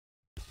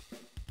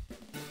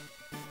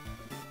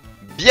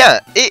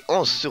Bien, et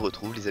on se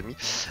retrouve les amis.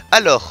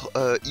 Alors,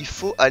 il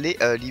faut aller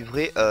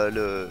livrer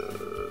le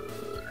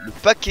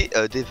paquet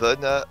d'Evon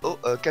au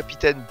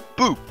capitaine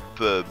Poop.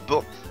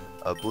 Bon,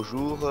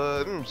 bonjour,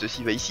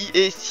 ceci va ici,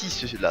 et si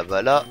cela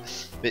va là.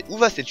 Mais où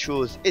va cette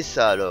chose? Et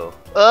ça alors?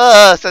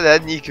 Ah, ça n'a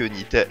ni queue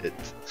ni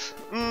tête.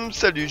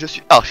 Salut, je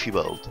suis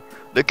Archibald.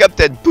 Le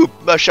capitaine Poop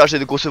m'a chargé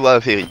de concevoir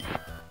un ferry.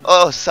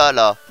 Oh, ça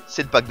là,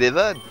 c'est le pack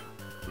d'Evon.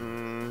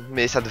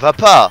 Mais ça ne va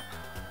pas.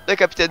 Le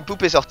capitaine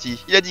Poop est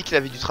sorti, il a dit qu'il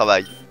avait du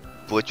travail.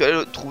 Pourrais-tu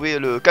aller trouver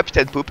le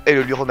capitaine Poop et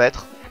le lui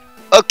remettre?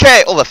 Ok,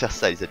 on va faire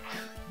ça les amis.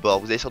 Bon,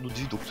 vous avez sans doute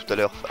vu donc tout à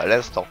l'heure, à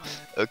l'instant,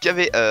 qu'il y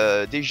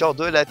avait des gens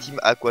de la team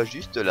Aqua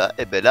juste là.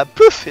 Et ben là,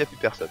 pouf, il n'y a plus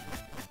personne.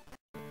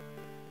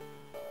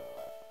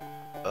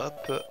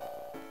 Hop.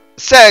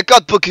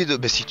 50 Pokémon.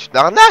 Mais c'est une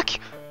arnaque.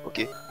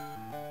 Ok.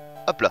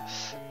 Hop là.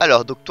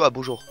 Alors, donc toi,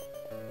 bonjour.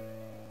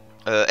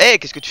 Hey,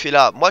 qu'est-ce que tu fais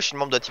là? Moi, je suis le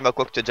membre de la team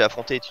Aqua que tu as déjà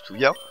affronté, tu te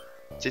souviens?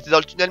 C'était dans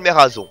le tunnel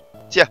Merazon.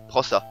 Tiens,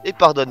 prends ça et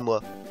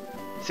pardonne-moi.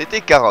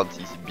 C'était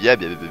 46. Bien.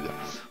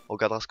 On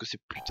regardera ce que c'est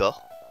plus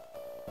tard.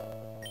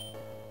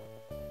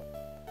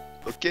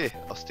 Ok,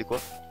 alors c'était quoi?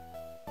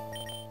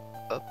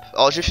 Hop.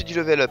 Alors j'ai fait du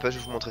level up, hein, je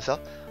vais vous montrer ça.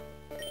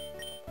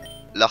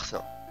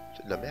 Larcin.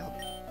 C'est de la merde.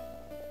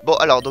 Bon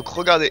alors donc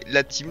regardez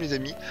la team les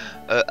amis.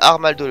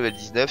 Armaldo level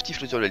 19,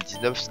 Tiflosion level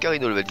 19,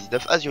 Scarino level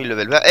 19, Azuri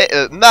level 20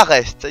 et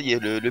Marest, ça y est,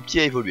 le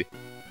pied a évolué.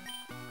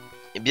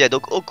 Et bien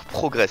donc on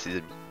progresse les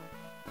amis.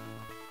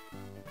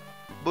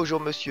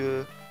 Bonjour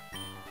monsieur.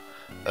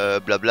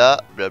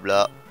 Blabla.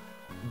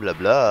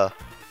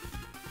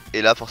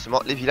 Et là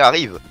forcément les vilains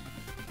arrivent.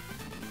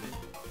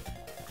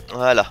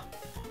 Voilà.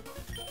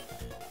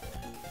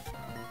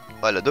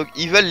 Voilà, donc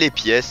ils veulent les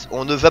pièces.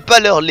 On ne va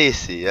pas leur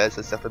laisser, hein,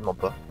 ça certainement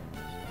pas.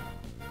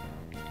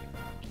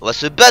 On va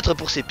se battre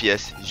pour ces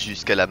pièces,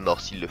 jusqu'à la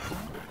mort s'il le faut.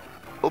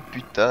 Oh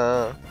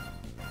putain.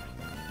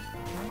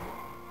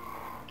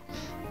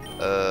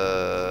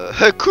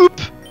 Coupe.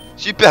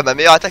 Super, ma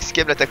meilleure attaque c'est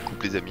quand même l'attaque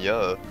coupe les amis,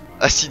 hein,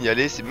 à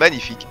signaler, c'est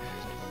magnifique.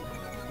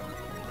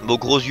 Mon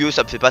gros yeux,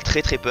 ça me fait pas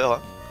très peur,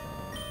 hein.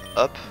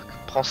 Hop,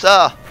 prends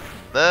ça.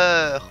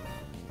 Meurs.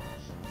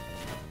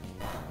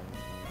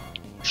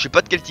 Je sais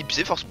pas de quel type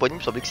c'est, force poignée, il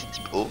me semblait que c'est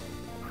type O.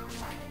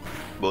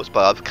 Bon, c'est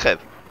pas grave, crève.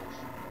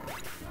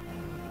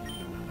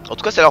 En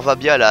tout cas, ça leur va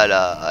bien à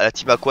la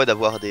team Aqua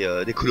d'avoir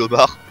des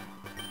colomars.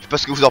 Je sais pas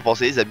ce que vous en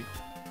pensez, les amis.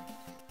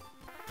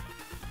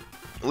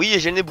 Oui,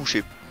 et j'ai le nez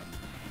bouché.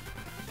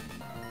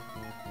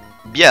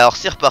 Bien, alors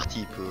c'est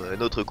reparti pour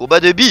un autre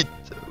combat de bite.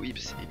 Oui,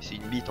 c'est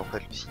une bite en fait,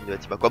 le signe de la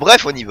team Aqua.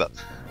 Bref, on y va.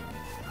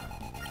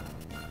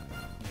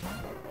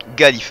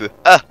 Galifeu.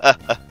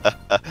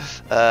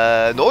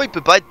 Non, il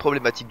peut pas être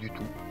problématique du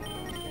tout.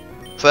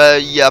 Enfin,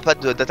 il n'y a pas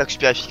d'attaque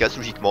super efficace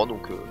logiquement,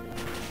 donc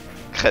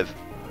crève.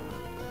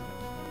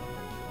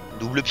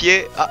 Double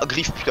pied. Ah,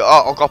 griffe, putain.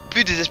 Ah, encore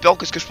plus désespérant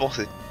que ce que je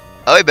pensais.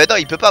 Ah ouais, bah non,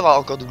 il peut pas avoir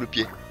encore double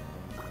pied.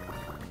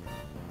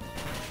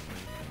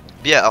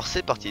 Bien, alors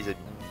c'est parti les amis.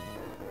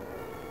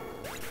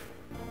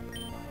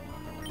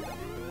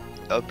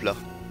 Hop là.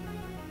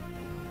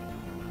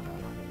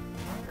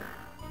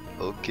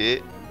 Ok.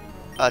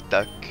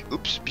 Attaque.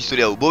 Oups,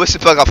 pistolet à eau. Bon, bah,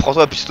 c'est pas grave,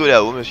 prends-toi un pistolet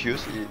à eau, monsieur.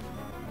 C'est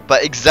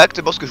pas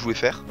exactement ce que je voulais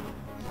faire.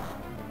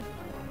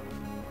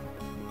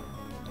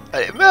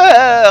 Allez,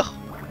 meurs!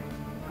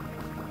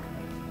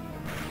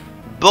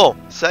 Bon,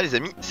 ça, les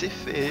amis, c'est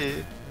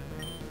fait.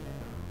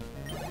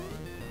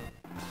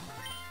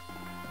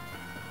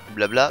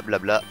 Blabla.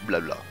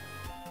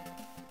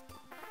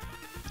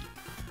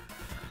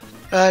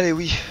 Allez,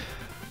 oui.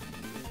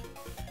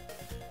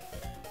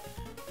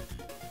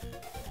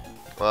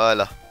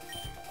 Voilà.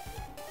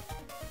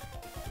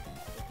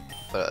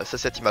 Voilà, ça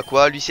c'est la team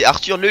Aqua. Lui c'est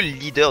Arthur, le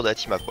leader de la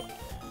team Aqua.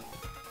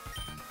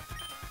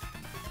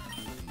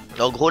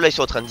 En gros là ils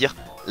sont en train de dire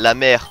la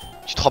mer,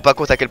 tu te rends pas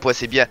compte à quel point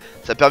c'est bien.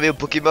 Ça permet aux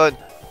Pokémon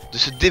de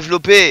se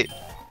développer.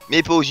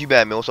 Mais pas aux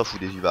humains, mais on s'en fout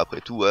des humains après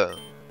tout hein.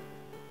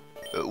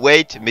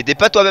 Wait, mais t'es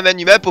pas toi-même un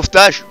humain, pauvre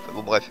tâche. Enfin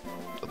bon bref.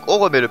 Donc on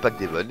remet le pack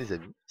d'Evon les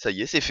amis. Ça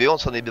y est, c'est fait, on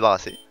s'en est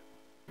débarrassé.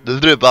 De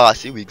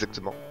débarrasser, oui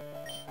exactement.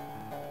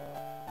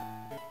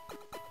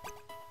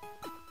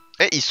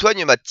 Et il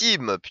soigne ma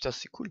team. Putain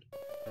c'est cool.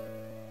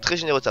 Très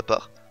généreux de sa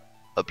part.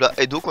 Hop là,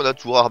 et donc on a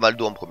toujours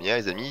Armaldo en première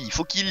les amis. Il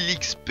faut qu'il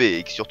l'XP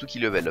et surtout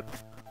qu'il level up.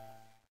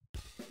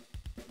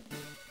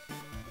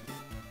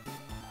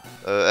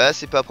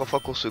 C'est pas la première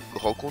fois qu'on se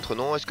rencontre,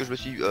 non? Est-ce que je me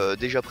suis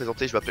déjà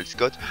présenté? Je m'appelle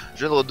Scott.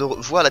 Je viens de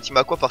voir la team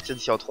Aqua partir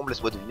d'ici en trombe.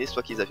 Laisse-moi deviner,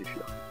 soit qu'ils avaient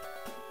fuir.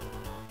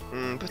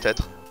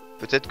 Peut-être.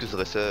 Peut-être que ce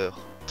dresseur.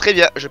 Très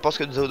bien, je pense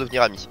que nous allons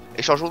devenir amis.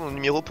 Échangeons nos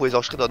numéros pour les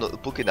enregistrer dans nos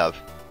Pokénav.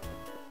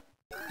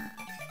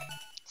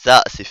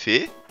 Ça, c'est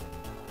fait.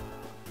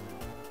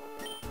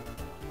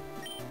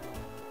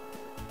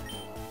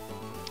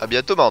 A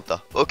bientôt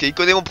Manta. Ok, il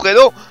connaît mon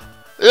prénom.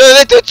 Je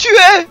vais te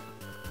tuer.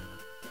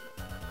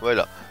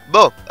 Voilà.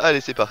 Bon,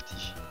 allez, c'est parti.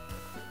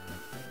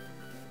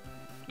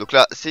 Donc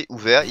là, c'est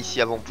ouvert. Ici,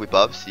 avant, on pouvait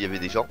pas, s'il y avait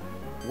des gens.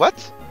 What?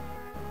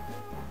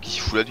 Qu'est-ce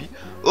qu'il fout là, lui?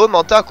 Oh,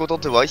 Manta, content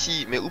de te voir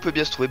ici. Mais où peut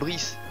bien se trouver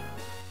Brice?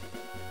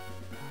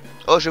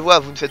 Oh, je vois,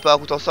 vous ne faites pas la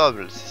route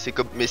ensemble.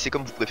 Mais c'est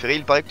comme vous préférez.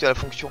 Il paraît que tu as la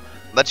fonction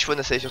match phone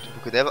installée sur ton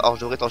Pokédev. Alors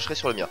je devrais t'enregistrer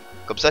sur le mien.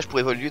 Comme ça, je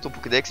pourrais évoluer ton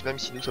Pokédex même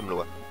si nous sommes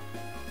loin.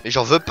 Mais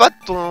j'en veux pas de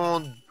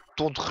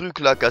ton truc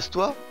là,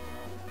 casse-toi.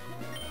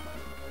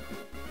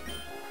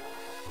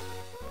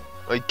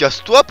 Oh,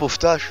 casse-toi, pauvre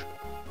tâche.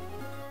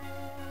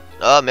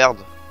 Ah merde.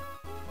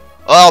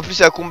 Oh, en plus,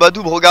 c'est un combat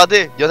double.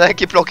 Regardez, il y en a un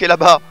qui est planqué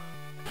là-bas.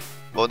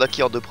 Bon, on a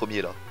qui en deux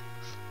premiers là?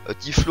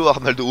 Tiflo,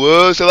 Armaldo.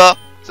 Ouais, ça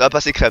va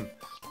passer crème.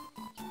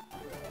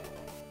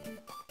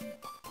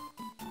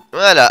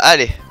 Voilà,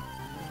 allez.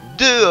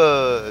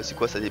 C'est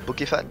quoi ça, des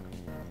Pokéfans?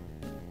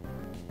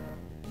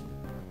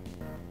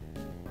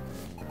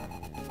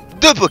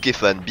 Deux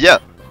Pokéfans, bien.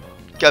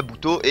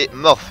 Kabuto et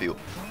Morpheo.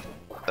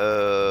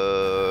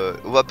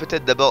 On va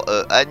peut-être d'abord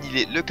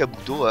annihiler le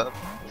Kabuto, hein.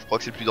 Je crois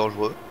que c'est le plus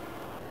dangereux.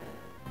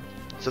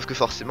 Sauf que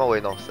forcément,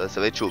 ouais, non, ça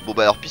va être chaud. Bon,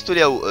 bah alors,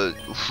 pistolet à eau,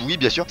 oui,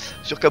 bien sûr,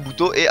 sur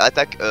Kabuto et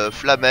attaque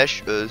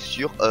Flamèche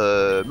sur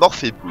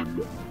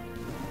Morpheboule.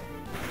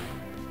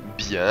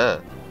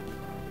 Bien.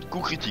 Coup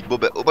critique. Bon,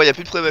 bah, au moins, il n'y a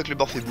plus de problème avec le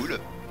Morpheboule.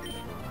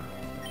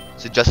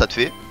 C'est déjà ça de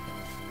fait.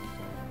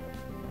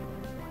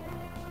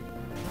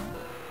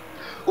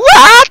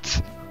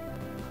 What?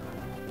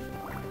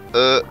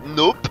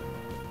 Nope.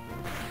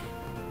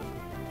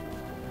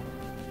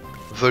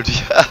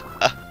 Volvia.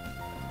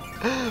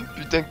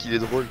 Putain qu'il est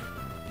drôle.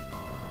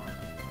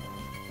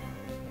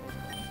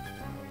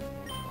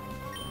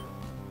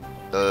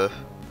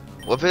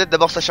 On va peut-être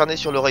d'abord s'acharner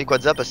sur le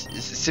Rayquaza parce que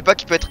c'est pas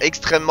qu'il peut être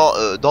extrêmement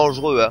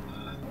dangereux, hein.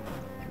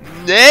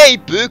 Mais il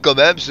peut quand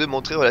même se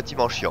montrer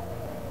relativement chiant.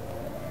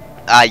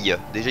 Aïe,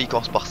 déjà il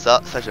commence par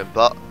ça j'aime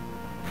pas.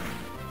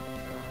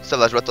 Ça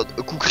va, je vais attendre.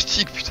 Coup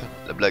critique, putain,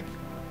 la blague.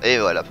 Et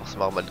voilà,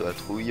 forcément mal de la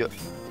trouille.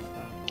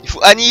 Il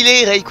faut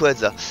annihiler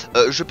Rayquaza.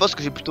 Je pense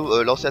que j'ai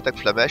plutôt lancé attaque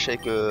Flamèche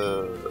avec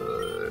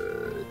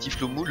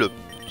Tiflomoule.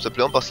 Tout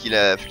simplement parce qu'il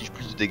inflige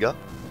plus de dégâts.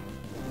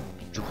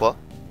 Je crois.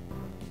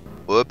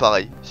 Ouais,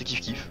 pareil, c'est kiff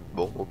kiff.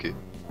 Bon, ok.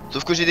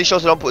 Sauf que j'ai des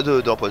chances de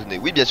l'empoisonner.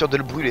 Oui, bien sûr, de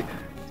le brûler.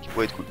 Ce qui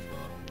pourrait être cool.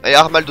 Allez,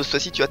 Armaldo, cette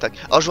fois-ci tu attaques.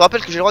 Alors, je vous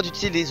rappelle que j'ai le droit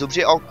d'utiliser les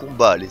objets en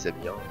combat, les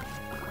amis. Hein.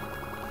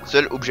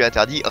 Seul objet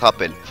interdit,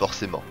 rappel,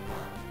 forcément.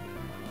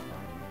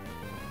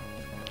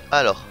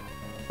 Alors.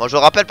 Bon, je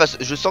rappelle parce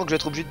que je sens que je vais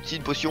être obligé d'utiliser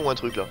une potion ou un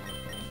truc là.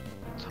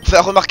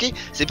 Enfin, remarquez,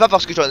 c'est pas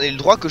parce que j'en ai le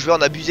droit que je vais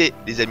en abuser,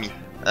 les amis.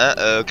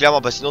 Hein,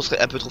 clairement, parce que sinon ce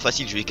serait un peu trop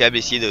facile. Je vais quand même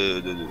essayer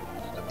de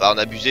pas en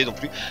abuser non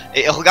plus.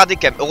 Et regardez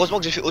quand même, heureusement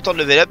que j'ai fait autant de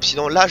level up,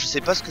 sinon là je sais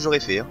pas ce que j'aurais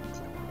fait. Hein.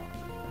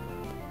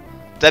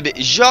 Mais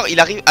genre il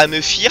arrive à me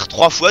fuir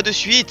 3 fois de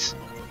suite.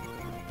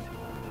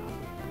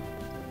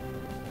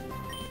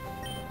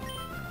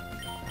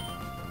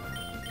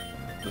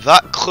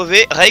 Va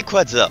crever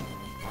Rayquaza.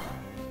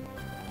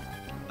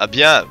 Ah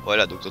bien,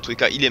 voilà, donc dans tous les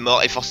cas il est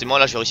mort et forcément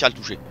là je vais réussir à le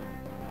toucher.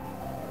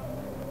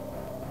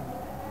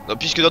 Non,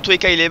 puisque dans tous les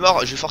cas il est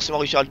mort, je vais forcément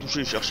réussir à le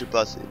toucher, cherchez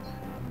pas,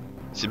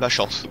 c'est ma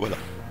chance, voilà.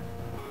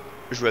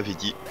 Je vous l'avais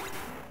dit.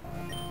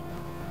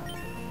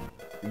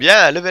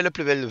 Bien, level up,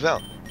 level 20.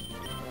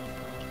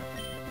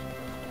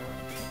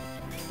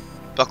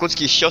 Par contre, ce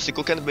qui est chiant, c'est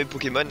qu'aucun de mes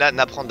Pokémon là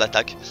n'apprend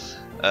d'attaque.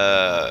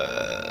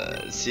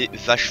 C'est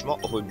vachement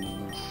relou.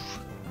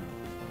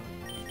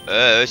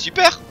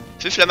 Super.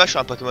 Fais Flamage sur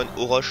un Pokémon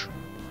au roche.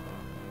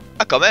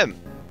 Ah, quand même.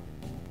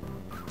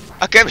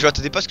 Ah, quand même, je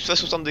m'attendais pas à ce que ce soit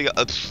 60 dégâts.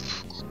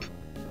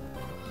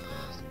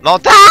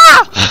 Manta.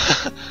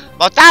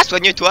 Manta,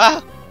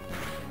 soigne-toi.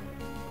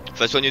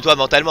 Enfin, soigne-toi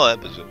mentalement, hein,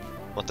 parce que...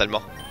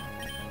 Mentalement.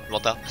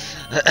 Manta.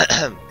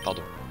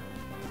 Pardon.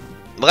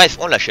 Bref,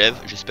 on l'achève,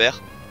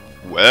 j'espère.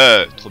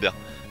 Ouais, trop bien.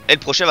 Et le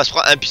prochain va se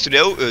prendre un pistolet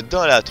à eau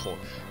dans la tronche.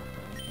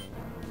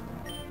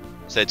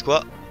 Ça va être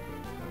quoi?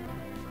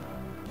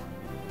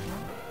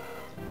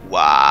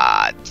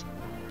 What?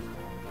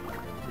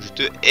 Je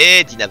te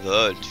hais,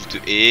 Dynavolt, je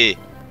te hais.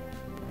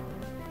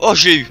 Oh,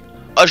 j'ai eu.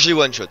 Oh, j'ai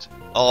one shot.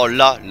 Oh,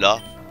 là.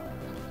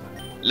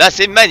 Là,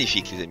 c'est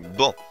magnifique, les amis.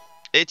 Bon.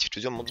 Et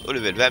tu monte au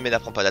level 20, mais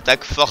n'apprend pas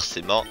d'attaque,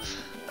 forcément.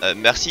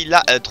 Merci,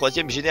 la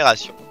 3ème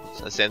génération.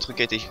 Ça, c'est un truc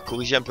qui a été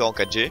corrigé un peu en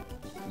 4G.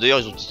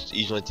 D'ailleurs,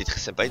 ils ont été très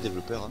sympas, les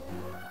développeurs. Hein.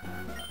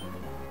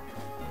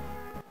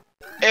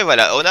 Et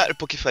voilà, on a le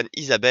Poképhone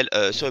Isabelle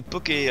sur le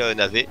Poké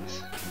Navet.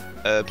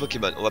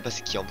 Pokémon, on va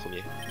passer qui en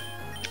premier?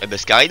 Eh ben,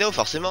 Scarino,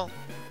 forcément.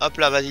 Hop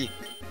là, vas-y.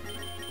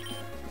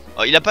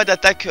 Oh, il a pas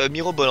d'attaque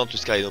mirobolante, le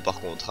Scarino, par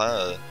contre.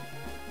 Hein,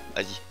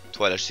 vas-y,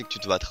 toi là, je sais que tu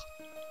te battre.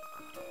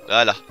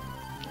 Voilà.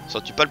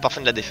 Sens-tu pas le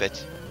parfum de la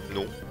défaite?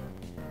 Non.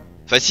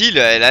 Facile,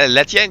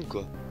 la tienne,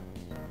 quoi.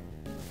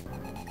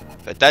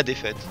 Enfin, ta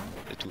défaite,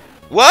 c'est tout.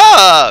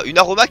 Waouh, une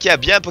aroma qui a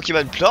bien un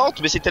Pokémon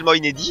plante, mais c'est tellement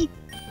inédit.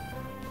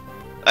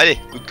 Allez,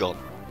 coup de corne.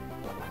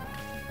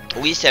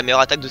 Oui, c'est la meilleure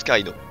attaque de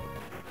Scarino.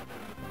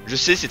 Je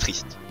sais, c'est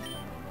triste.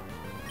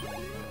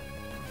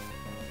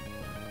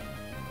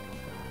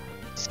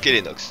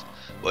 Skelenox.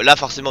 Bon, là,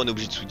 forcément, on est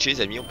obligé de switcher,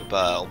 les amis. On peut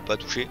pas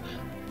toucher.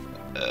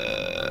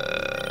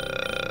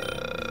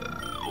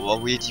 On va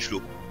envoyer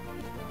Tiflo.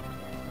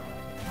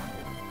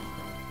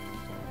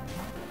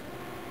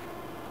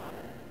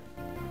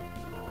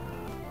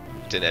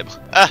 ténèbres.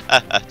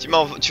 Tu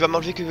vas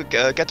m'enlever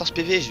que 14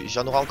 PV,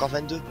 j'en aurai encore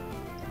 22.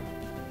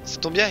 Ça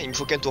tombe bien, il me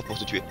faut qu'un tour pour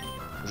te tuer.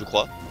 Je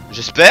crois.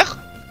 J'espère.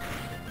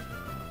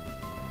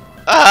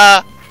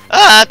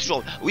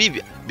 Toujours.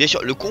 Oui, bien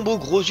sûr, le combo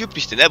gros yeux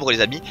plus ténèbres,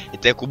 les amis,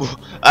 était un combo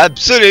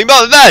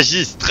absolument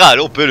magistral,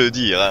 on peut le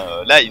dire.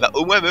 Hein. Là, il va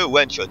au moins me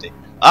one-shotter.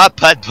 Ah,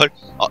 pas de bol.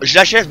 Alors, je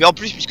l'achève, mais en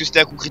plus, puisque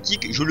c'était un coup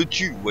critique, je le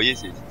tue. Vous voyez,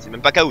 c'est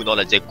même pas KO. Non,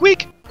 là, c'est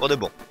quick pour de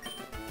bon.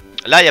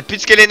 Là, il n'y a plus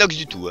de Skelenox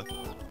du tout. Hein.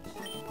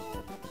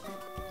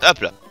 Hop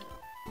là.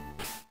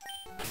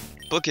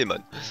 Pokémon.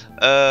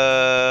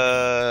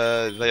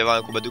 Il va y avoir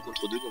un combat 2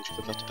 contre 2, donc je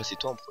préfère te passer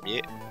toi en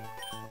premier.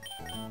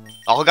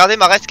 Alors regardez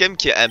ma reste quand même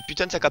qui est un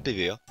putain de sac à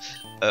PV. Hein.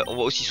 On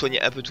va aussi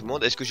soigner un peu tout le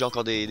monde. Est-ce que j'ai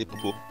encore des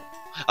popos?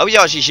 Ah oui,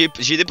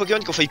 j'ai des Pokémon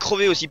qui ont failli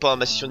crever aussi pendant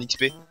ma session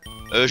d'XP.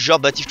 Genre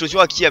Batiflosion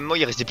à qui à un moment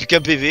il restait plus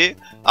qu'un PV.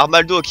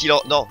 Armaldo à qui il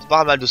en... Non, c'est pas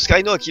Armaldo,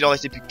 Skyno à qui il en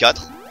restait plus que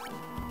 4.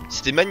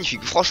 C'était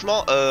magnifique.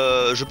 Franchement,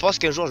 je pense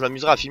qu'un jour je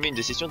m'amuserai à filmer une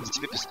des sessions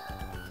d'XP parce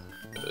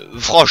que...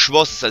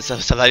 franchement,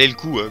 ça valait le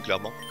coup, hein,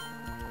 clairement.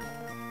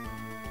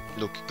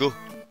 Donc, go.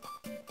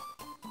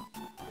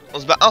 On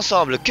se bat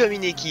ensemble, comme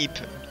une équipe.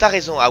 T'as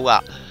raison,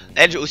 Awa.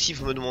 Elles aussi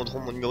vous me demanderont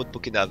mon numéro de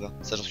Pokénav.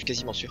 Ça, j'en suis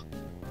quasiment sûr.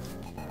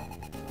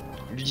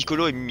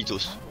 Ludicolo et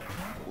Mimitos.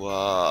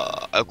 Waouh,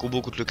 un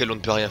combo contre lequel on ne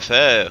peut rien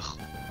faire.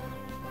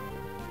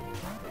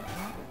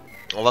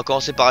 On va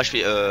commencer par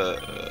achever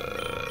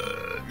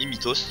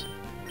Mimitos.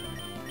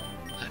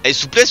 Et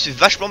souplesse fait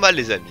vachement mal,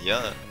 les amis.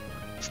 Hein.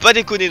 Faut pas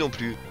déconner non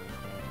plus.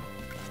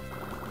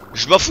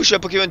 Je m'en fous, je suis un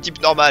Pokémon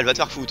type normal. Va te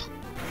faire foutre.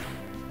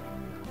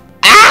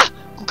 Ah,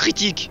 coup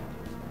critique.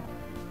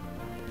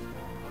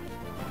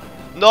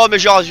 Non, mais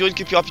j'ai un Azurine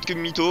qui est plus rapide que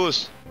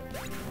Mimitos.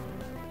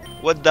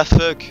 What the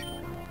fuck.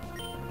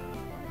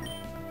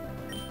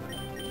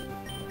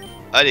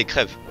 Allez,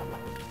 crève.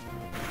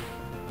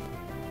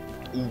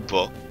 Ou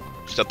pas.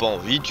 Si t'as pas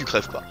envie, tu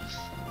crèves pas.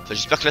 Enfin,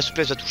 j'espère que la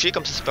souplesse va toucher,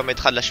 comme ça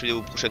permettra de l'achever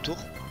au prochain tour.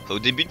 Enfin, au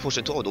début du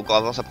prochain tour, donc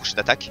avant sa prochaine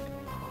attaque.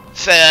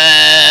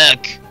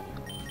 Fuck.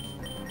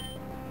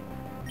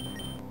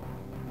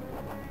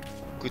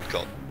 Coup de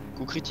corde.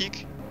 Coup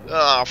critique.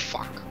 Ah,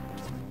 fuck.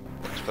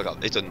 C'est pas grave,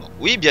 étonnement.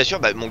 Oui, bien sûr,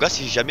 bah, mon gars,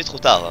 c'est jamais trop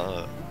tard.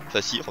 Hein.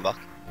 Enfin, si,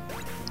 remarque.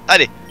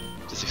 Allez,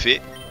 ça c'est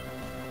fait.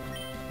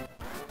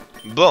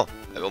 Bon,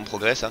 on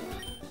progresse. Hein.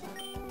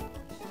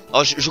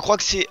 Alors, je crois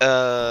que c'est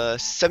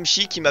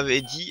Samchi qui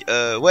m'avait dit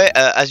ouais,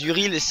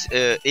 Azuril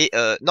et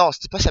non,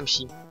 c'était pas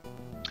Samchi.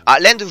 Ah,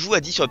 l'un de vous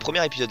a dit sur le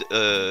premier épisode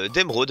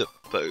d'Emeraude,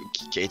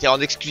 qui a été en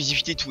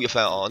exclusivité,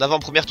 enfin en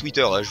avant-première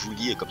Twitter, je vous le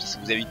dis, comme ça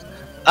vous invite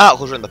à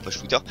rejoindre ma page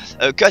Twitter,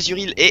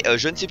 qu'Azuril et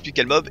je ne sais plus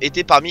quel mob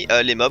étaient parmi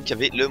les mobs qui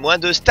avaient le moins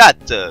de stats.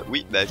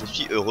 Oui, bah je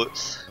suis heureux.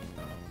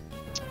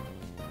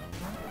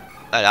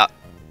 Voilà.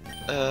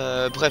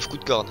 Bref, coup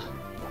de corne.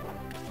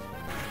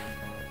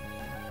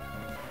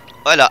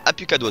 Voilà,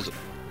 appu caca d'oiseau.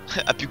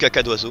 Appu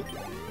caca d'oiseau.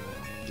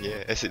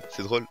 Yeah,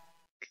 c'est drôle.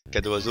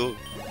 Caca d'oiseau.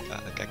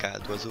 Caca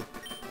d'oiseau.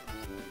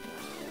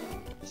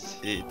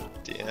 C'était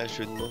un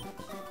jeu de mots.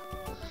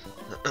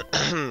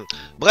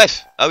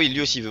 Bref. Ah oui,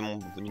 lui aussi veut mon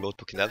numéro de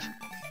Pokénav.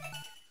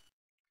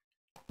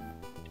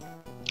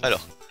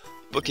 Alors,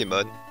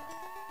 Pokémon.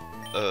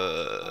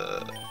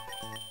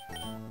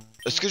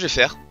 Ce que je vais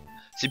faire,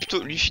 c'est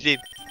plutôt lui filer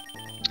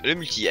le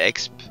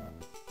multi-exp.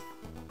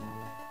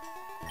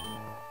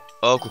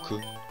 Oh,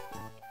 coucou.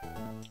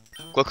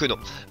 Quoique non.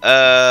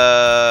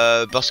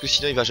 Parce que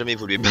sinon il va jamais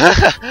évoluer.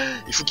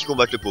 Il faut qu'il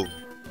combatte le pauvre.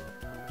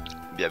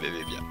 Bien.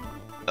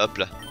 Hop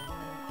là.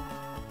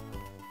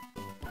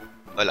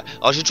 Voilà.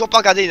 Alors j'ai toujours pas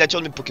regardé les natures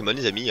de mes Pokémon,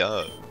 les amis.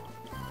 Hein.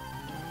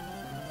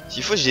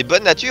 S'il faut, j'ai des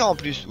bonnes natures en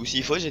plus. Ou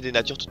s'il faut, j'ai des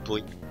natures toutes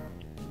pourries.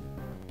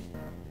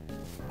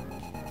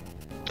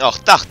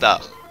 Alors,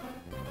 tartare.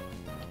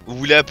 Vous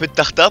voulez un peu de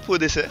tartare pour le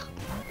dessert?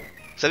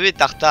 Vous savez,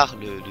 tartare,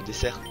 le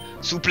dessert.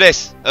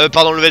 Souplesse.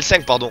 Pardon, level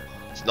 5, pardon.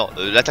 Non,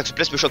 l'attaque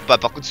souplesse me choque pas.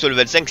 Par contre, sur le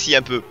level 5, si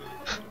un peu.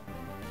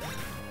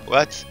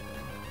 What?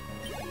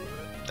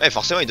 Eh,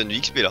 forcément, il donne du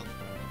XP là.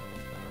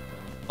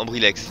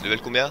 Ambrilex,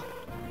 level combien?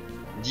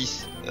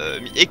 10.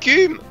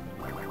 Écume.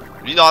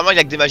 Lui, normalement, il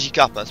a que des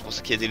Magikarp. Hein, c'est pour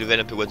ça qu'il y a des levels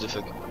un peu what the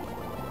fuck.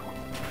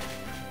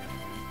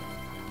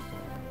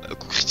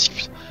 Coup critique,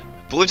 putain.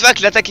 Pour une fois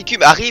que l'attaque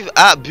écume arrive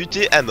à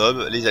buter un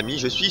mob, les amis,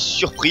 je suis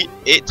surpris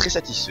et très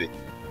satisfait.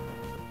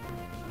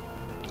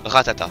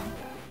 Ratata.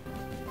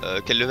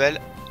 Quel level?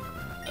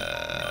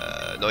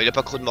 Non, il a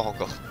pas creux de mort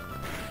encore.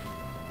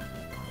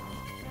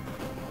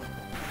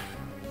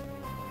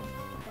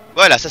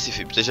 Voilà, ça c'est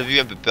fait. Putain, j'avais eu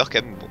un peu peur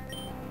quand même. Bon.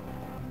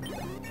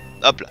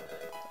 Hop là.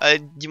 Allez,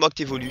 dis-moi que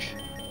t'évolues.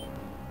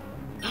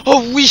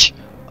 Oh oui!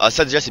 Ah,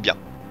 ça déjà c'est bien.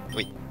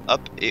 Oui.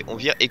 Hop, et on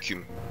vire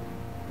écume.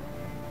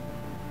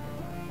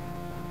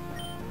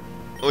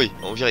 Oui,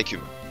 on vire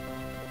écume.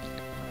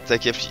 C'est vrai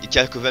qu'il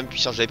a que 20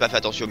 puissance, j'avais pas fait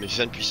attention, mais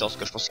 20 puissance,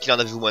 quoi. Je pensais qu'il en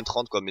avait au moins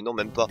 30, quoi, mais non,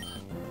 même pas.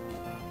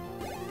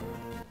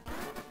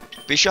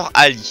 Pêcheur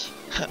Ali.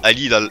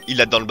 Ali,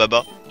 il a dans le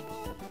baba.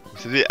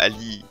 Vous savez,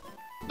 Ali,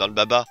 dans le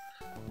baba.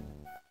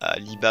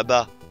 Ali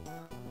Baba.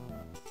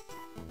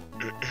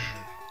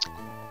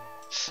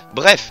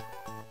 Bref.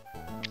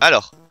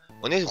 Alors,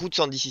 On est route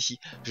 110 ici.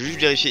 Je vais juste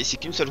vérifier, c'est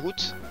qu'une seule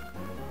route?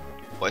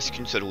 Ouais, c'est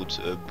qu'une seule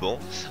route. Bon,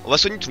 on va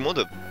soigner tout le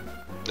monde.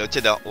 Tiens,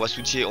 d'ailleurs, on va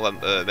switcher, on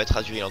va mettre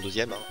Azuril en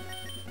deuxième. Hein.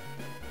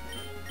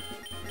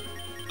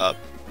 Hop.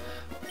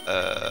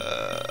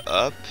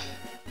 Hop.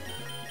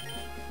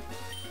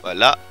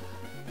 Voilà.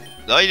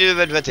 Non, il est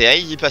level 21,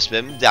 il y passe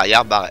même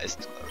derrière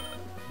Barrest.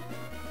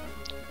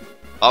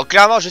 Alors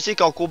clairement, je sais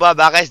qu'en combat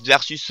Barrest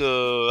versus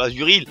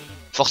Azuril,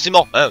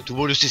 forcément, hein, tout le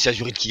monde le sait, c'est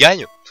Azuril qui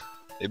gagne.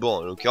 Mais bon,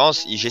 en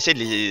l'occurrence, j'essaie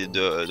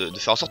de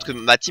faire en sorte que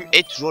ma team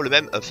ait toujours le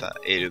même,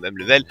 ait le même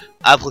level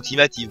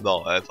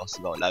approximativement.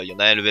 Forcément, là, il y en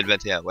a un level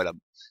 21, voilà,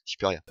 j'y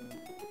peux rien.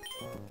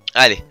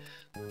 Allez,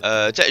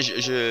 tiens,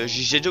 j'ai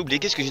déjà oublié,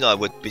 qu'est-ce que j'ai dans la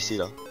boîte PC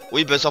là?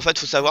 Oui, parce qu'en fait,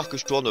 faut savoir que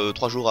je tourne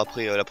 3 jours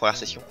après la première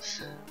session.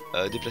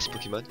 Déplacer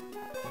Pokémon.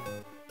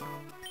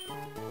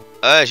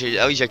 Ah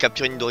oui, j'ai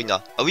capturé une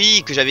Dorina. Ah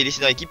oui, que j'avais laissé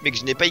dans l'équipe, mais que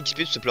je n'ai pas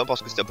équipé tout simplement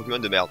parce que c'était un Pokémon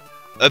de merde.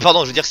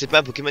 Pardon, je veux dire que c'est pas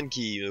un Pokémon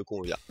qui me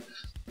convient.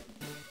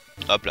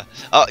 Hop là.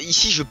 Alors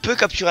ici, je peux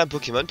capturer un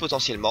Pokémon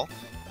potentiellement,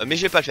 mais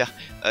je vais pas le faire.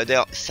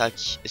 D'ailleurs,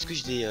 sac. Est-ce que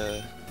j'ai des...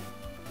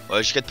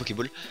 Ouais, j'ai 4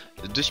 Pokéballs,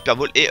 2 Super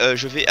Balls, et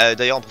je vais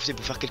d'ailleurs en profiter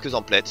pour faire quelques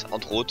emplettes.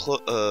 Entre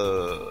autres,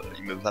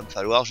 il va me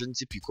falloir je ne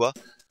sais plus quoi.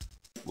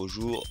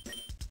 Bonjour.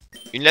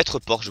 Une lettre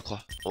port, je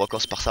crois. On va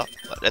commencer par ça.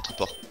 Voilà, lettre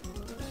port.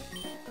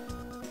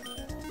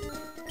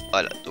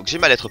 Voilà, donc j'ai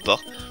ma lettre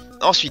port.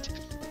 Ensuite,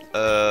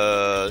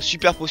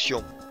 super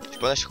potion. Je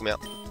peux en acheter combien?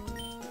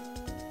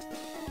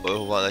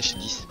 On va en acheter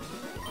 10.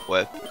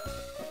 Ouais.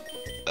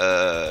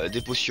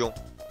 Des potions.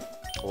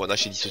 On va en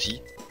acheter 10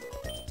 aussi.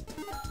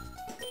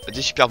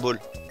 Des super balls.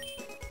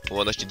 On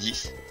va en acheter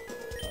 10.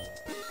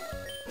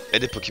 Et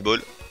des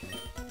pokéballs.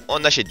 On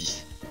en achète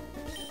 10.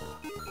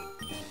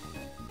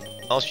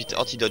 Ensuite,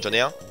 antidote, j'en ai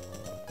un.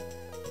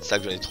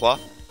 Sac, j'en ai 3.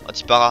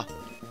 Antipara.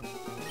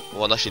 On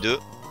va en acheter 2.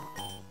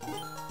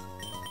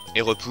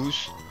 Et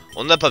repousse.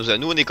 On n'a pas besoin,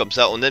 nous on est comme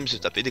ça, on aime se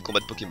taper des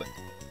combats de Pokémon.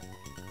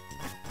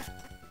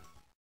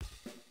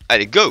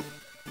 Allez, go!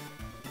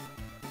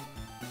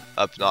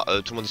 Hop, non,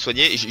 tout le monde est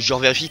soigné. Je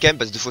revérifie quand même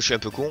parce que des fois je suis un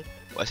peu con.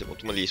 Ouais, c'est bon,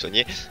 tout le monde est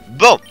soigné.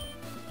 Bon!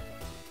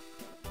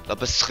 Non,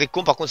 parce que ce serait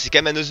con par contre, c'est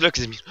quand même un Nuzlocke,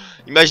 les amis.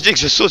 Imaginez que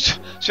je saute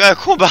sur un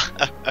combat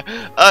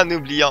en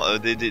oubliant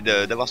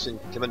d'avoir soigné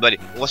Pokémon. Bon, allez,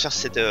 on va faire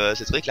cette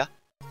truc là.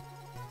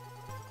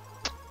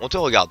 On te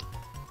regarde.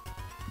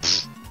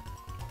 Pff.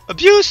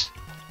 Abuse!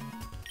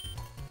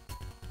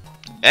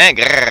 Hein,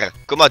 grrr.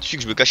 Comment as-tu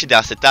que je me cachais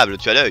derrière cette table?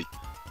 Tu as l'œil?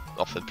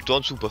 Enfin, plutôt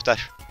en dessous, pauvre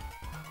tâche.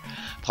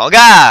 Prends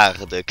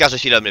garde, car je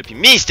suis l'homme le plus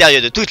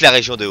mystérieux de toute la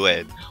région de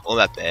Web. On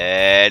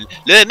m'appelle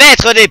le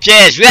maître des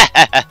pièges.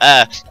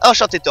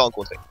 Enchanté de te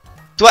rencontrer.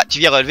 Toi, tu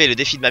viens relever le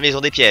défi de ma maison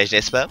des pièges,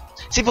 n'est-ce pas?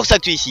 C'est pour ça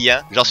que tu es ici,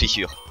 hein? J'en suis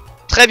sûr.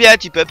 Très bien,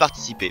 tu peux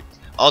participer.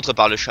 Entre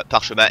par le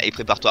parchemin et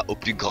prépare-toi au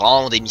plus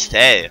grand des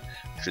mystères.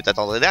 Je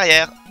t'attendrai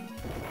derrière.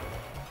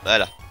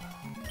 Voilà.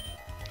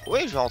 Oui,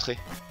 je vais rentrer.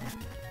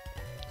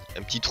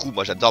 Un petit trou,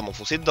 moi j'adore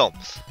m'enfoncer dedans.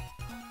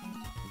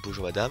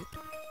 Bonjour madame.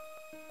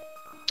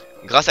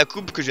 Grâce à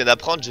coupe que je viens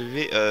d'apprendre, je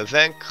vais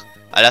vaincre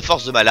à la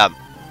force de ma lame.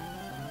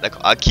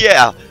 D'accord. Ah, qui est...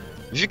 Ah,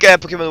 vu qu'elle a un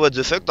Pokémon what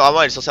the fuck,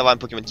 normalement elle est censée avoir un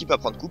Pokémon qui peut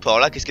prendre coupe. Alors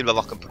là, qu'est-ce qu'elle va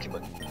avoir comme Pokémon?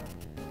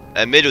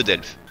 Un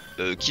Mélodelph.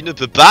 Qui ne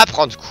peut pas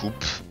prendre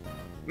coupe.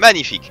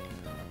 Magnifique.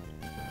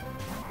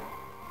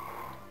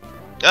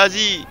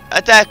 Vas-y,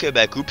 attaque.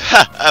 Bah coupe.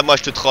 Ah, moi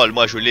je te troll,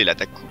 moi je l'ai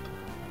l'attaque coupe.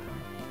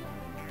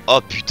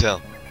 Oh putain.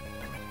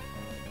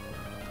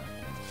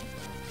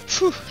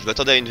 Fou, je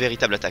m'attendais à une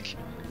véritable attaque.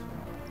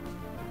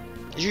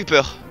 J'ai eu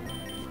peur.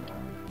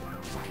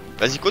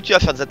 Vas-y, continue à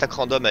faire des attaques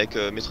random avec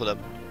métronome.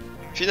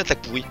 Fais une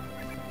attaque pourrie.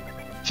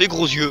 Fais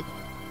gros yeux.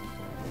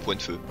 Point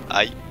de feu.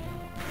 Aïe.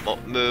 Bon,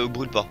 me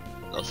brûle pas.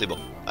 Non, c'est bon.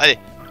 Allez.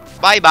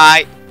 Bye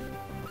bye.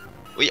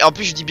 Oui, en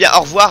plus, je dis bien au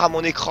revoir à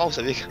mon écran, vous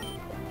savez.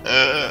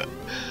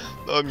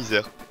 Oh,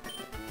 misère.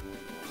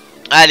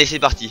 Allez, c'est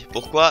parti.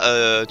 Pourquoi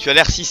tu as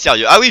l'air si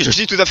sérieux? Ah oui, je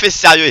suis tout à fait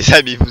sérieux, les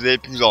amis. Vous avez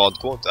pu vous en rendre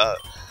compte. Hein.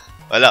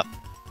 Voilà.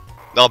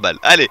 Normal.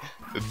 Allez.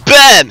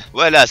 BAM!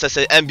 Voilà, ça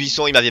c'est un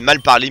buisson, il m'avait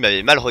mal parlé, il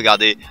m'avait mal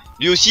regardé.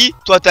 Lui aussi,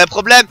 toi t'as un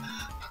problème?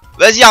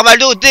 Vas-y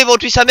Armaldo,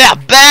 démonte-lui sa mère.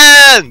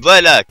 BAM!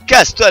 Voilà,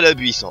 casse-toi le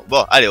buisson.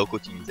 Bon, allez, on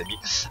continue les amis.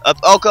 Hop,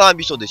 encore un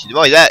buisson,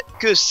 décidément, il a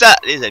que ça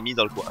les amis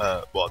dans le coin.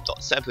 Bon, attends,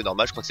 c'est un peu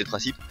normal, je crois que c'est le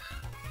principe.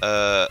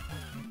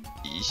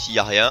 Ici, il n'y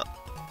a rien.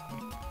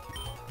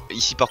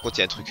 Ici par contre, il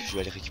y a un truc, je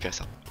vais aller récupérer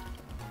ça.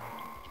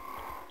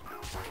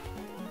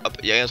 Hop,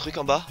 il y a un truc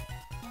en bas?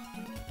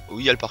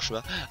 Oui, il y a le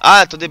parchemin. Ah,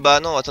 attendez, bah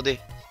non, attendez.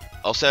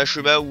 Alors c'est un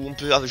chemin où on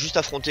peut juste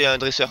affronter un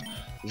dresseur.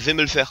 Je vais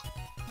me le faire.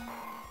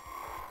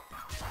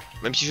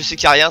 Même si je sais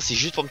qu'il n'y a rien, c'est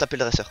juste pour me taper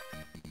le dresseur.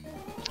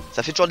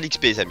 Ça fait toujours de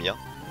l'XP les amis. Hein.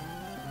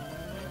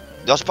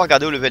 D'ailleurs je peux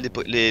regarder au level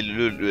des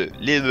le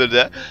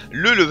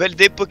level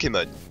des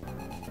Pokémon.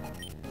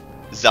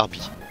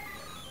 Zarbi.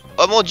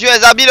 Oh mon dieu, un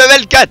Zarbi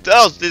level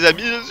 14 les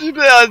amis, je suis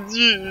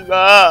perdu.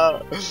 Ah.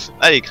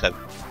 Allez crève.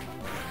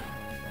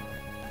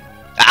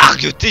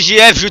 Argue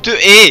TGF, je te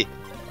hais.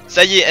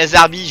 Ça y est, un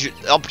Zarbi,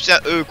 en plus un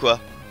E quoi.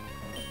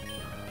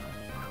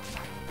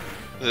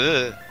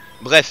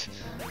 Bref,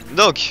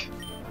 donc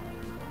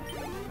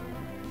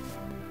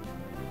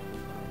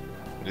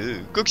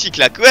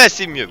Coxiclac, ouais,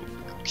 c'est mieux.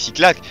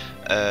 Coxiclac,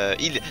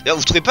 d'ailleurs,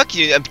 vous trouvez pas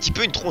qu'il est un petit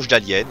peu une tronche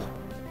d'alien?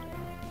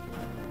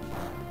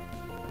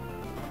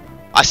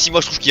 Ah si,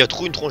 moi je trouve qu'il y a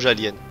trop une tronche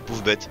d'alien.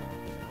 Pauvre bête.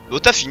 Oh,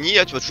 t'as fini,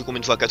 hein, tu m'as touché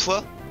combien de fois? 4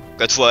 fois?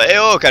 4 fois. Eh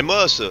oh,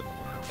 calmos!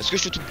 Est-ce que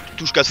je te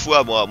touche 4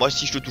 fois, moi? Moi,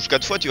 si je te touche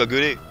 4 fois, tu vas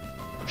gueuler.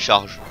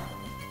 Charge.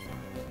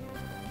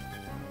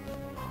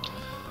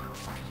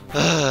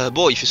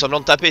 Bon, il fait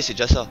semblant de taper, c'est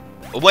déjà ça.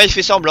 Au moins, il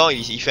fait semblant,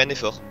 il fait un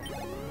effort.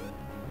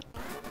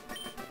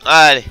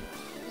 Allez.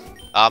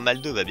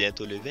 Armaldo va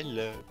bientôt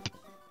level.